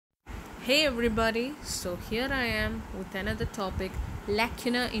Hey everybody, so here I am with another topic,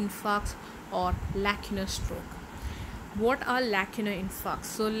 lacunar infarcts or lacunar stroke. What are lacunar infarcts?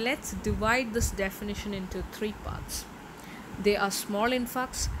 So let's divide this definition into three parts. They are small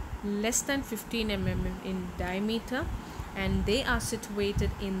infarcts less than 15 mm in diameter, and they are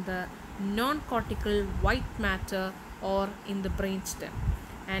situated in the non-cortical white matter or in the brainstem.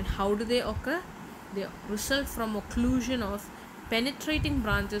 And how do they occur? They result from occlusion of penetrating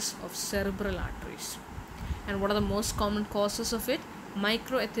branches of cerebral arteries. And what are the most common causes of it?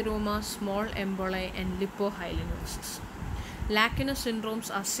 Microatherioma, small emboli, and lipohyalinosis. Lacunar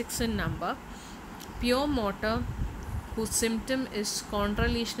syndromes are 6 in number. Pure motor, whose symptom is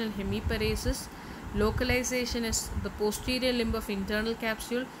contralesional hemiparesis. Localization is the posterior limb of internal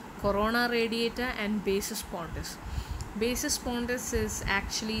capsule, corona radiata, and basis pondus. Basis pondus is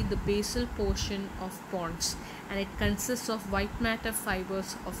actually the basal portion of pons, and it consists of white matter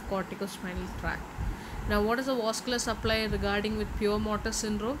fibers of corticospinal tract. Now, what is the vascular supply regarding with pure motor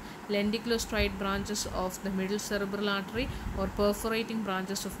syndrome? Lenticular-striate branches of the middle cerebral artery or perforating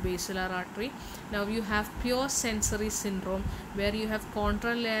branches of basilar artery. Now, you have pure sensory syndrome where you have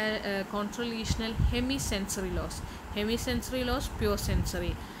contralesional hemisensory loss. Hemisensory loss, pure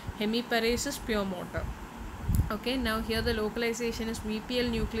sensory. Hemiparesis, pure motor. Okay, now here the localization is VPL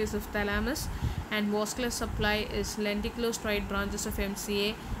nucleus of thalamus, and vascular supply is lenticular-striate branches of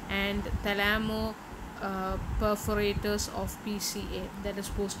MCA and thalamo perforators of PCA, that is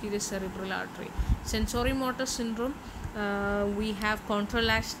posterior cerebral artery. Sensory motor syndrome, we have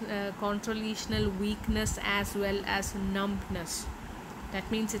contralesional weakness as well as numbness. That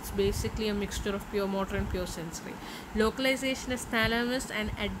means it's basically a mixture of pure motor and pure sensory. Localization is thalamus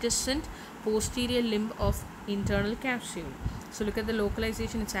and adjacent posterior limb of internal capsule. So look at the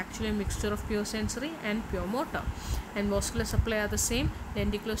localization, it's actually a mixture of pure sensory and pure motor. And vascular supply are the same,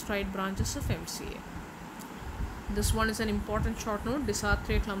 lenticular-striate branches of MCA. This one is an important short note,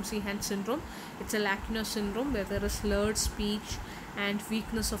 dysarthria clumsy hand syndrome. It's a lacunar syndrome where there is slurred speech and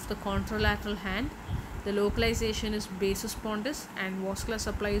weakness of the contralateral hand. The localization is basis pondus and vascular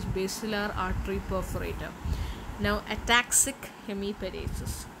supply is basilar artery perforator. Now, ataxic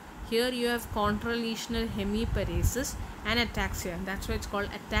hemiparesis. Here you have contralesional hemiparesis and ataxia. That's why it's called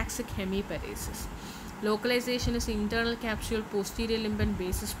ataxic hemiparesis. Localization is internal capsule, posterior limb, and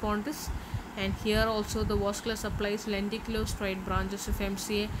basis pondus. And here also the vascular supply is lenticular-striate branches of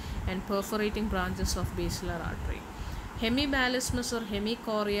MCA and perforating branches of basilar artery. Hemibalismus or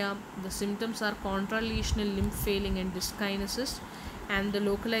hemichoria, the symptoms are contralesional limb failing and dyskinesis, and the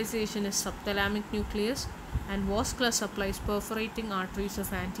localization is subthalamic nucleus, and vascular supply is perforating arteries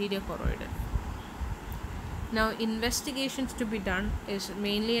of anterior choroidal. Now, investigations to be done is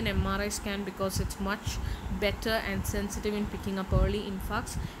mainly an MRI scan because it's much better and sensitive in picking up early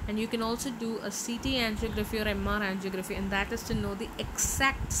infarcts, and you can also do a CT angiography or MR angiography, and that is to know the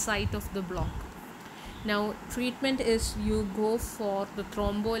exact site of the block. Now, treatment is you go for the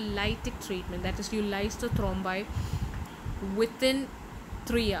thrombolytic treatment, that is you lyse the thrombi within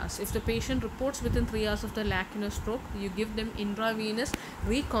 3 hours. If the patient reports within 3 hours of the lacunar stroke, you give them intravenous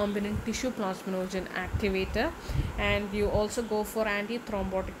recombinant tissue plasminogen activator, and you also go for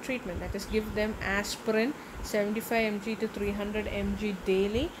antithrombotic treatment, that is give them aspirin 75 mg to 300 mg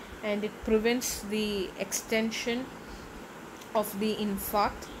daily, and it prevents the extension of the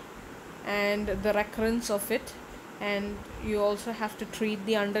infarct and the recurrence of it. And you also have to treat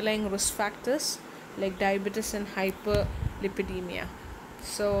the underlying risk factors like diabetes and hyperlipidemia.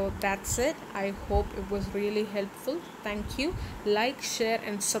 So that's it. I hope it was really helpful. Thank you. Like, share,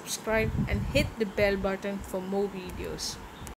 and subscribe, and hit the bell button for more videos.